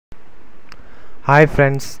Hi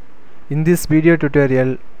friends, in this video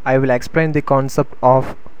tutorial I will explain the concept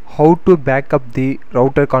of how to backup the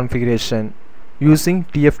router configuration using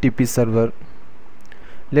Tftp server.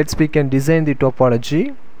 Let's begin design the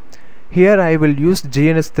topology. Here I will use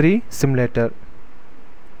GNS3 simulator.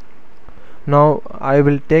 Now I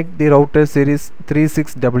will take the router series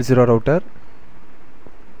 3600 router.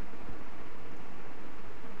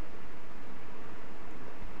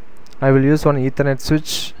 I will use one Ethernet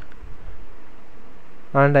switch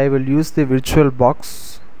and I will use the virtual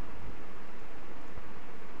box.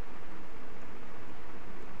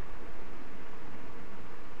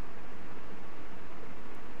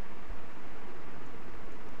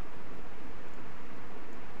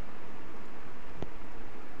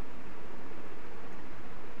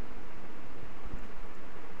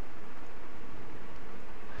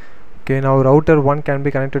 Okay, now router 1 can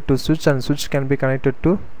be connected to switch and switch can be connected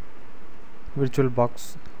to virtual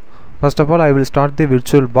box. First of all, I will start the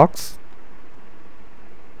virtual box.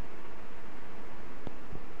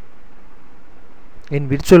 In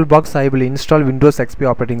virtual box I will install Windows XP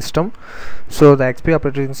operating system. So the XP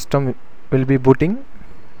operating system will be booting.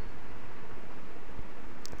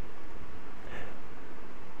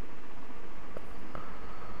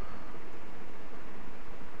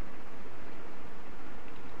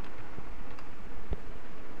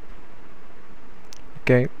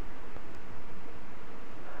 Okay,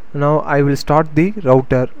 now I will start the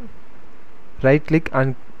router. Right click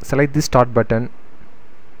and select the start button.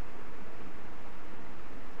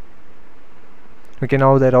 Okay,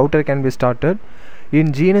 now the router can be started.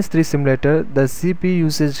 In GNS3 simulator the CPU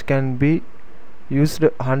usage can be used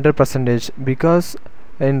 100% because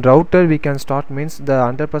in router we can start means the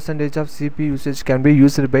 100% of CPU usage can be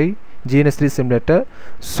used by GNS3 simulator.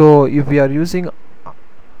 So if we are using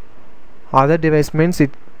other device means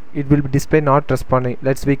it will display not responding.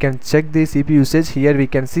 We can check the CPU usage. Here we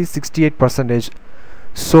can see 68%.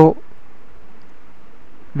 So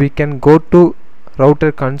we can go to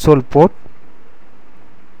router console port.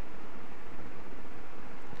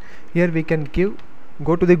 Here we can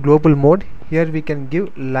go to the global mode. Here we can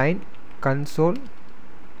give line console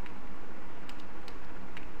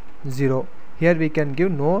 0. Here we can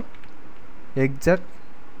give no exit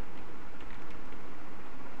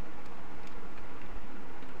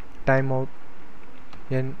timeout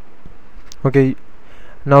n. Okay,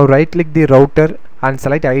 now right click the router and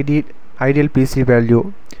select ideal PC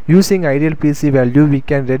value. Using ideal PC value we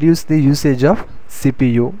can reduce the usage of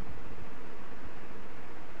CPU.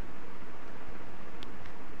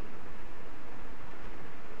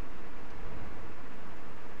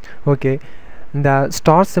 Okay, the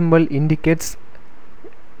star symbol indicates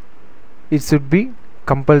it should be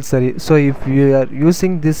compulsory. So if you are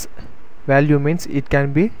using this value means it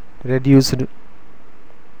can be reduced.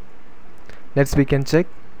 We can check.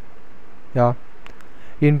 Yeah,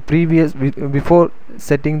 in previous before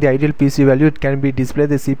setting the ideal PC value it can be displayed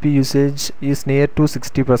the CPU usage is near to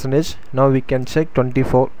 60%. Now we can check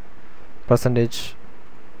 24%.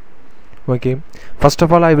 Okay, first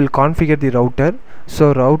of all I will configure the router.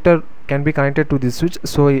 So router can be connected to the switch,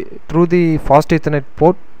 so through the fast Ethernet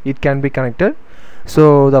port it can be connected.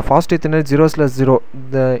 So the fast Ethernet 0/0,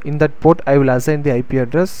 in that port I will assign the IP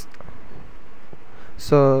address.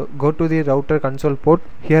 So go to the router console port.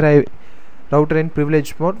 Here router in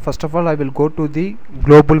privilege mode. First of all I will go to the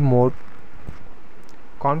global mode,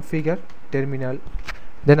 configure terminal.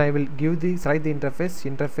 Then I will give select the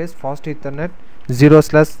interface fast Ethernet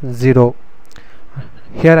 0/0.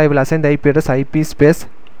 Here I will assign the IP address IP space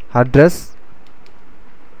address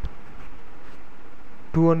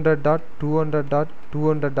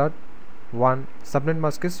 200.200.200.1. subnet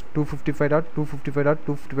mask is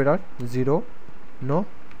 255.255.255.0. no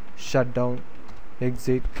shutdown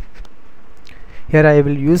exit. Here I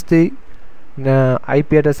will use the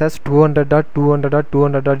IP address as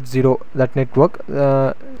 200.200.200.0, that network.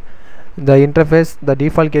 The interface, the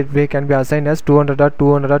default gateway can be assigned as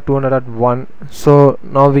 200.200.200.1. so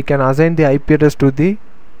now we can assign the IP address to the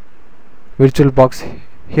virtual box.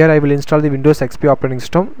 Here I will install the Windows XP operating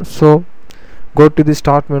system. So go to the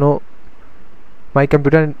start menu, my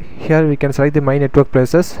computer, and here we can select the my network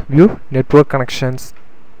places, view network connections.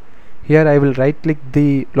 Here I will right click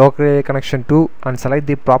the local area connection 2 and select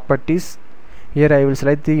the properties. Here I will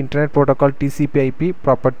select the internet protocol TCP IP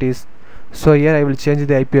properties. So here I will change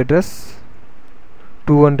the IP address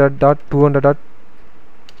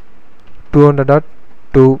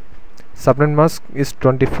 200.200.200.2. subnet mask is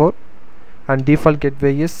 24 and default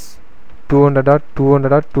gateway is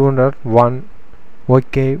 200.200.200.1.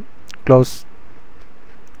 okay, close.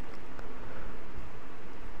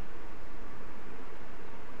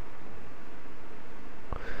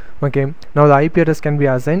 Okay, now the IP address can be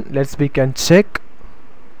assigned. We can check.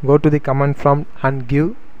 Go to the command prompt and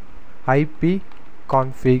give IP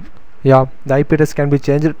config. Yeah, the IP address can be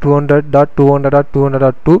changed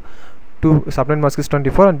 200.200.200.2 to subnet mask is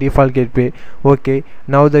 24 and default gateway. Okay,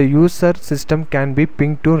 now the user system can be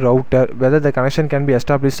pinged to router, whether the connection can be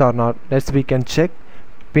established or not. We can check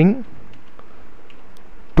ping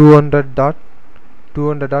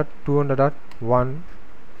 200.200.200.1.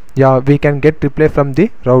 yeah, we can get reply from the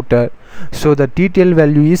router. So the TTL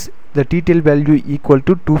value is equal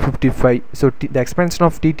to 255. So the expansion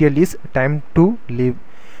of TTL is time to live.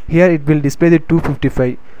 Here it will display the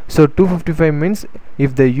 255. So 255 means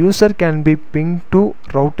if the user can be pinged to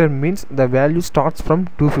router means the value starts from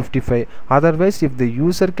 255. Otherwise, if the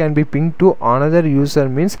user can be pinged to another user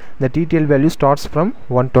means the TTL value starts from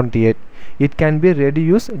 128. It can be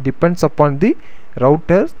reduced, depends upon the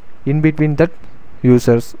router in between that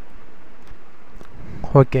users.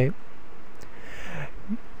 Okay,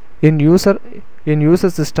 in user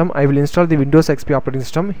system I will install the Windows XP operating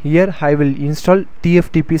system. Here I will install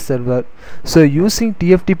Tftp server. So using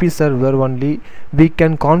Tftp server only we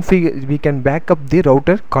can back up the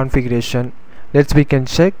router configuration. We can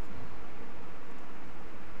check.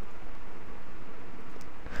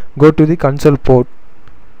 Go to the console port.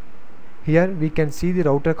 Here we can see the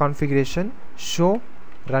router configuration, show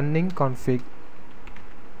running config.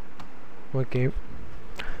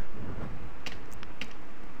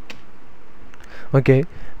 Okay,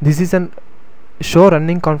 this is an show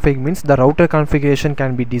running config means the router configuration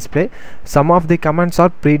can be displayed. Some of the commands are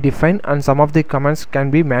predefined and some of the commands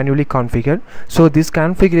can be manually configured. So this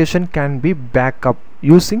configuration can be backup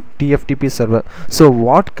using Tftp server. So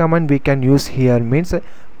what command we can use here means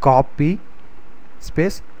copy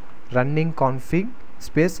space running config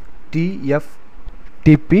space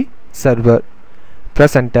Tftp server.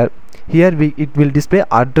 Press enter. Here it will display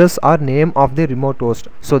address or name of the remote host.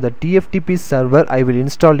 So the Tftp server I will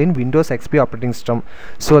install in Windows XP operating system.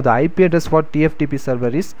 So the IP address for Tftp server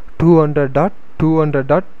is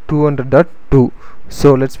 200.200.200.2.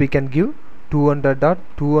 So we can give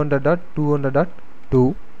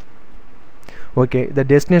 200.200.200.2. Okay, the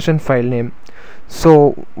destination file name.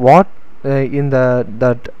 So what in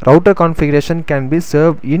that router configuration can be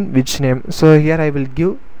served in which name? So here I will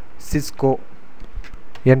give Cisco.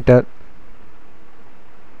 Enter.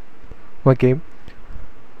 Okay,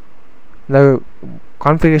 the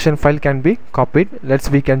configuration file can be copied.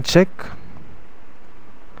 We can check.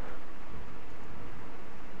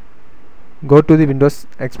 Go to the Windows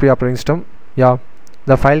XP operating system. Yeah,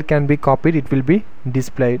 the file can be copied, it will be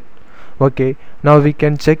displayed. Okay, now we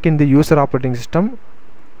can check in the user operating system.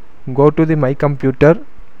 Go to the my computer.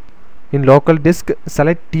 In local disk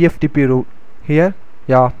select Tftp root. Here,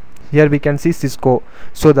 yeah, here we can see Cisco.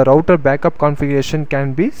 So the router backup configuration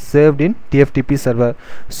can be saved in Tftp server.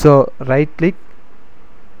 So right click,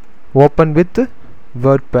 open with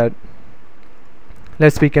WordPad.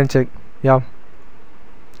 We can check. Yeah,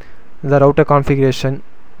 the router configuration.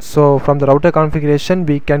 So from the router configuration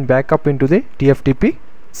we can back up into the Tftp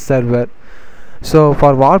server. So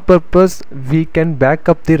for what purpose we can back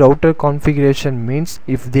up the router configuration means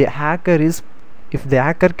if the hacker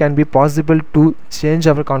can be possible to change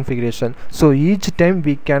our configuration. So each time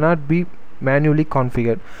we cannot be manually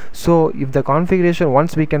configured. So if the configuration,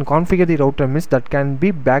 once we can configure the router means that can be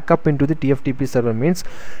back up into the Tftp server means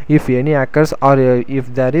if any hackers or if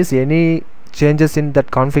there is any changes in that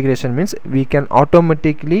configuration means we can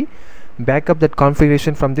automatically back up that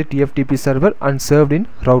configuration from the Tftp server and served in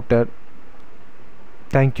router.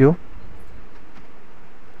 Thank you.